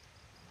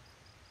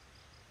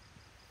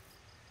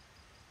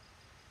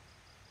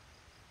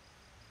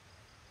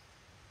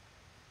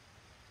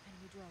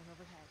 Enemy drone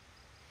overhead.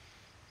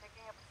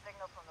 Picking up a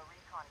signal from the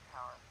Recon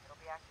tower. It'll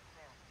be active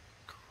soon.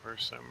 Of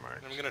course I'm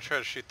marked. I'm gonna try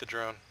to shoot the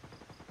drone.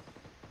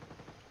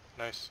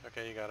 Nice.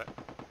 Okay, you got it.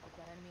 We've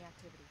got enemy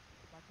activity.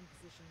 Marking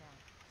position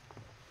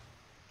now.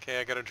 Okay,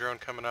 I got a drone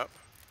coming up.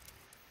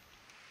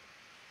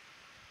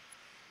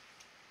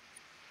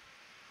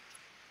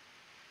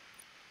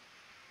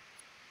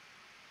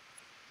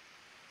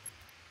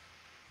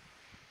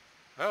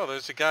 Oh,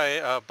 there's a guy,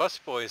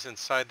 busboy is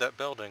inside that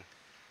building.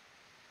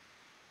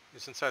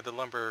 He's inside the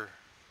lumber,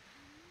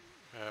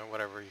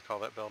 whatever you call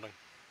that building.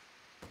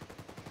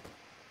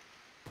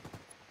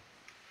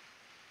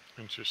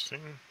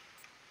 Interesting.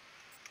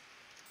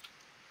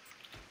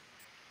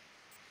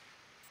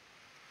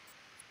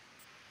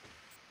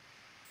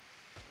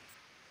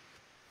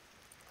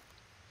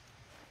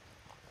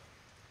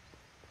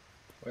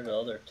 Where are the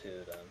other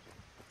two then?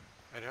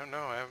 I don't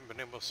know, I haven't been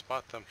able to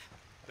spot them.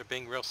 They're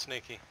being real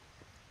sneaky.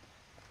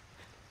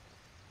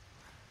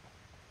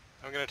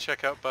 I'm gonna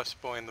check out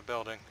busboy in the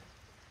building.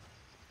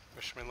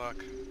 Wish me luck.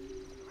 The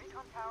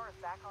Recon tower is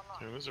back online.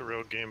 Damn, this is a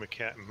real game of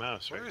cat and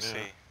mouse Where right is now.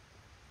 he?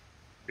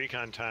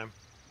 Recon time.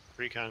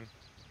 Recon.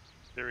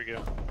 There we go.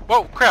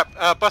 Whoa, crap!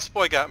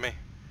 Busboy got me.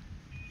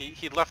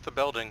 He left the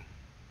building.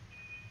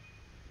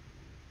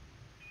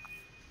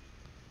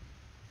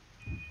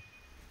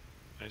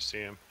 I see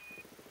him.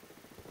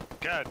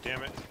 God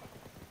damn it.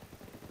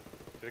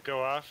 Did it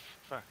go off?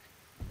 Fuck.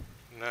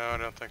 No, I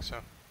don't think so.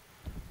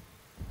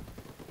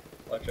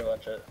 Watch it,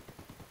 watch it.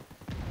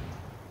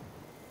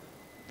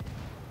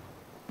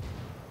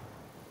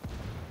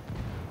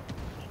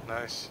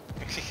 Nice.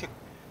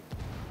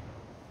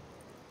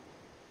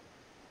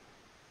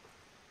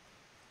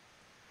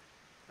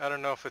 I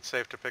don't know if it's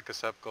safe to pick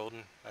us up,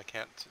 Golden. I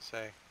can't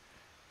say.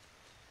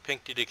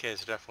 Pink DDK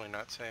is definitely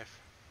not safe.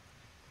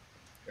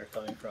 You're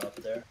coming from up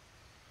there.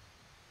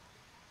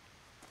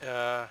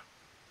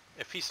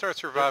 If he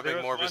starts reviving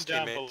There more of was his one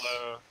down teammates...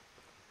 below.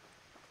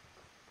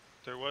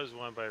 There was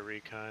one by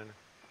Recon.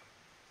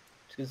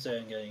 Tuesday,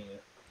 I'm getting you.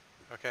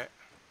 Okay.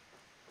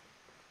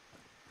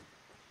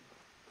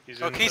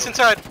 He's Oh, in the he's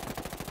building.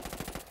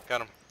 inside!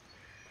 Got him.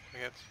 I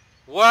guess.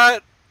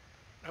 What?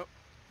 Oh,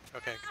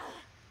 okay.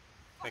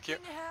 Thank you.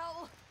 Fucking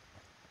hell!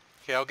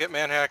 Okay, I'll get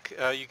Manhack.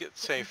 You get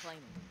safe.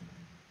 Complaining.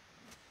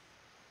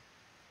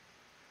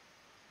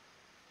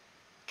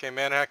 Okay,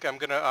 Manhack, I'm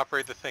gonna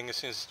operate the thing as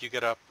soon as you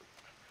get up.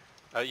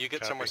 You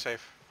get somewhere Copy.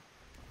 safe.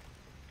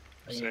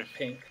 I need Safe.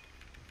 pink.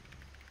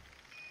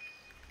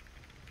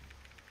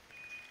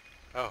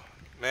 Oh,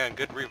 man,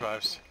 good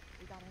revives.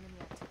 We got enemy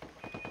activity.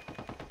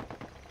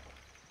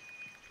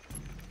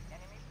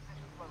 Enemy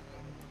positions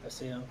located. I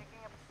see him.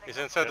 Picking up a He's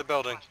signal inside from the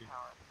building. Recon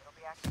tower. It'll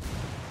be active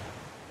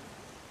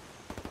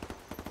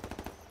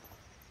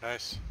soon.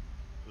 Nice.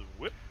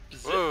 Whip.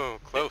 Zip. Whoa,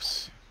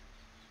 close.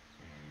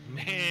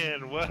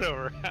 Man, what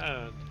a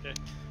round.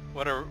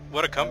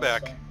 What a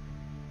comeback. Awesome.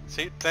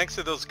 See, thanks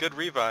to those good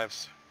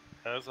revives.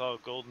 That was all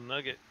golden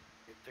nugget.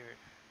 Right there.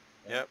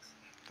 Yep.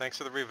 Thanks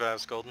for the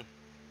revives, Golden.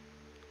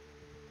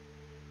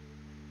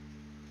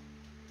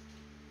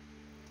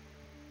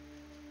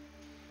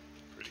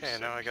 Pretty Okay,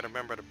 now I sick. gotta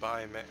remember to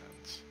buy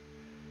mans.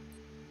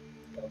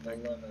 Level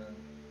 11.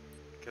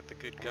 Get the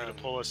good I'm gun.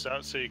 gonna pull us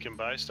out so you can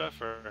buy stuff,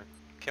 or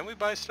Can we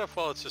buy stuff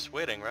while it's just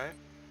waiting, right?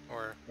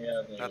 Or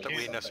Yeah, but not that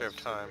we sometimes necessarily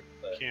have time.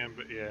 super quick. can,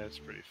 but yeah, it's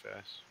pretty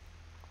fast.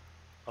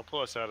 I'll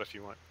pull us out if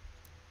you want.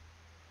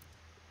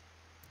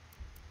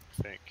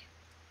 I think.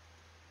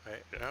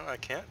 Wait, no, I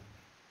can't.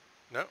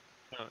 No.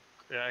 No,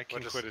 yeah, I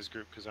can just- quit as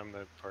group because I'm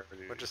the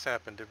party. What just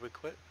happened? Did we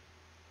quit?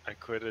 I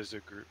quit as a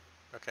group.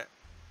 Okay.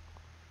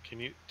 Can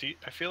you?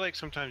 I feel like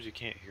sometimes you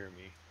can't hear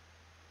me.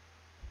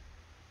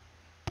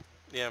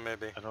 Yeah,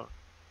 maybe. I don't.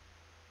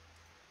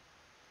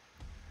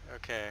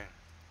 Okay.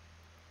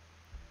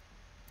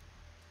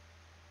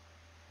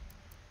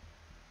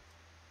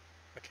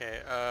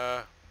 Okay,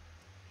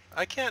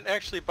 I can't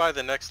actually buy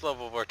the next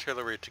level of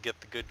artillery to get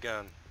the good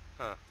gun.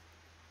 Huh.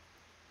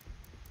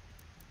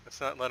 It's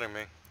not letting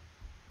me.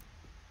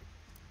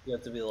 You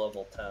have to be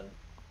level 10.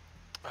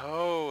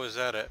 Oh, is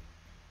that it?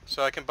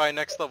 So I can buy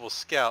next level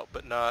scout,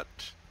 but not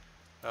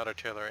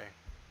artillery.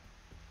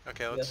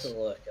 Okay, You have let's... to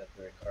look at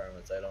the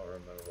requirements. I don't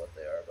remember what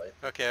they are, but I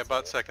think Okay, I it's bought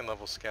level second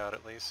level scout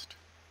at least.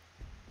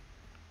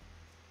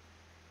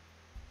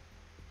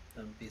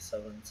 10.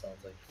 MP7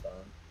 sounds like fun.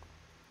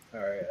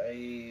 Alright,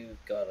 I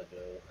gotta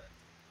go.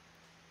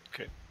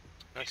 Okay.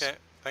 Okay,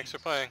 thanks for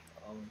playing.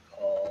 On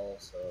call,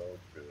 so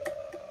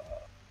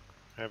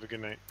Have a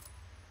good night.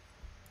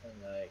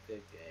 good night,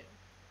 good game.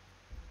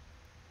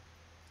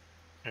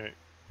 All right.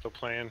 Still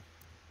playing.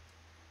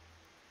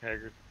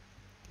 Haggard.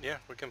 Yeah,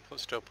 we can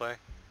still play.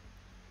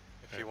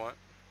 If you want.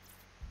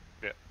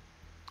 Yeah.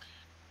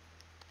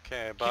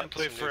 Okay, I bought Can't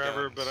play some new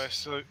forever,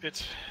 guns.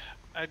 but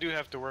I do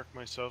have to work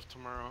myself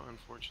tomorrow,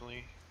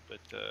 unfortunately. But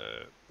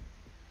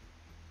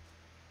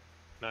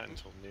not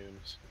until noon.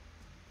 So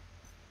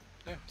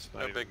Yeah, it's no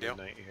not even big deal.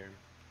 midnight here.